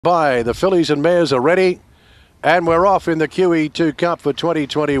By the fillies and mares are ready, and we're off in the Qeii 2 Cup for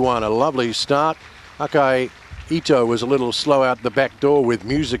 2021. A lovely start. Akai Ito was a little slow out the back door with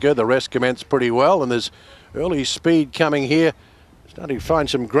Musica. The rest commenced pretty well, and there's early speed coming here. Starting to find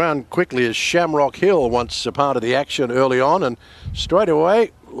some ground quickly as Shamrock Hill wants a part of the action early on, and straight away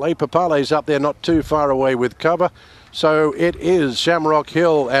Le Papale's up there not too far away with cover. So it is Shamrock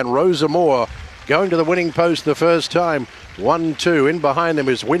Hill and Rosa Moore going to the winning post the first time. 1-2. In behind them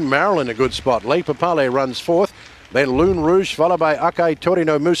is Win Marilyn, a good spot. Le Papale runs fourth. Then Loon Rouge, followed by Akai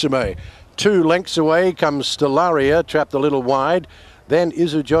Torino Musume. 2 lengths away comes Stellaria, trapped a little wide. Then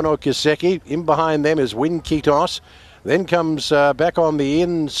Izujono Kiseki. In behind them is Win Kitos. Then comes back on the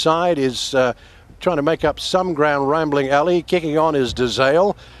inside is trying to make up some ground, Rambling Alley. Kicking on is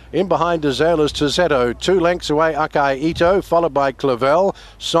Dezale. In behind Dezale is Tizetto. 2 lengths away Akai Ito, followed by Clavel.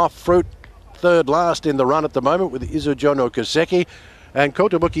 Soft Fruit third last in the run at the moment with Izujono Kiseki. And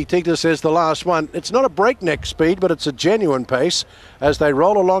Kotobuki Tita says the last one. It's not a breakneck speed, but it's a genuine pace as they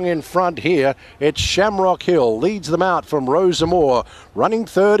roll along in front here. It's Shamrock Hill leads them out from Rosa Moore. Running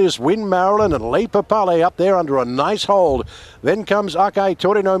third is Win Marilyn and Le Papale up there under a nice hold. Then comes Akai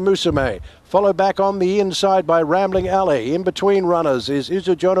Torino Musume. Followed back on the inside by Rambling Alley. In between runners is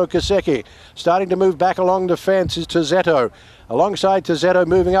Izujono Kiseki. Starting to move back along the fence is Tizetto. Alongside Tizetto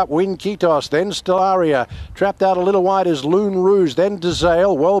moving up Win Kitos, then Stellaria. Trapped out a little wide is Loon Rouge, then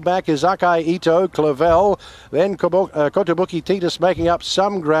Dezale. Well back is Akai Ito, Clavel. Then Kotobuki Titus making up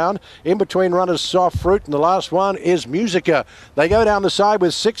some ground. In between runners Soft Fruit, and the last one is Musica. They go down the side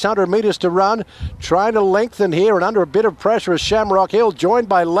with 600 metres to run. Trying to lengthen here and under a bit of pressure is Shamrock Hill, joined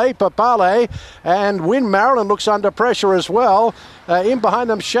by Le Papale. And Win Marilyn looks under pressure as well. In behind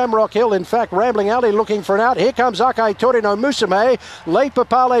them, Shamrock Hill. In fact, Rambling Alley looking for an out. Here comes Akai Torino Musume. Le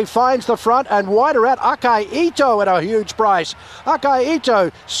Papale finds the front, and wider out Akai Ito at a huge price. Akai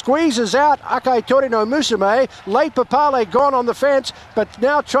Ito squeezes out Akai Torino Musume. Le Papale gone on the fence, but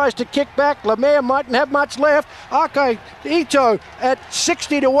now tries to kick back. Lemaire mightn't have much left. Akai Ito at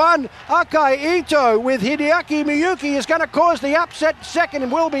 60-1. Akai Ito with Hideaki Miyuki is going to cause the upset.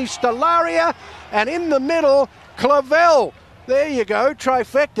 Second will be Stellaria, and in the middle, Clavel. There you go,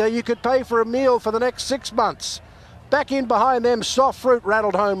 trifecta. You could pay for a meal for the next 6 months. Back in behind them, Soft Fruit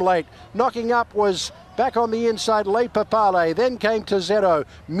rattled home late. Knocking up was back on the inside, Le Papale. Then came Tizetto,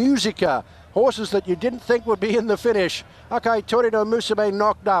 Musica. Horses that you didn't think would be in the finish. Akai Torino Musume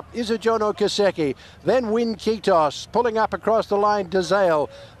knocked up. Izujono Kiseki. Then Win Kitos. Pulling up across the line, Dezale.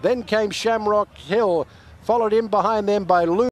 Then came Shamrock Hill. Followed in behind them by Loon.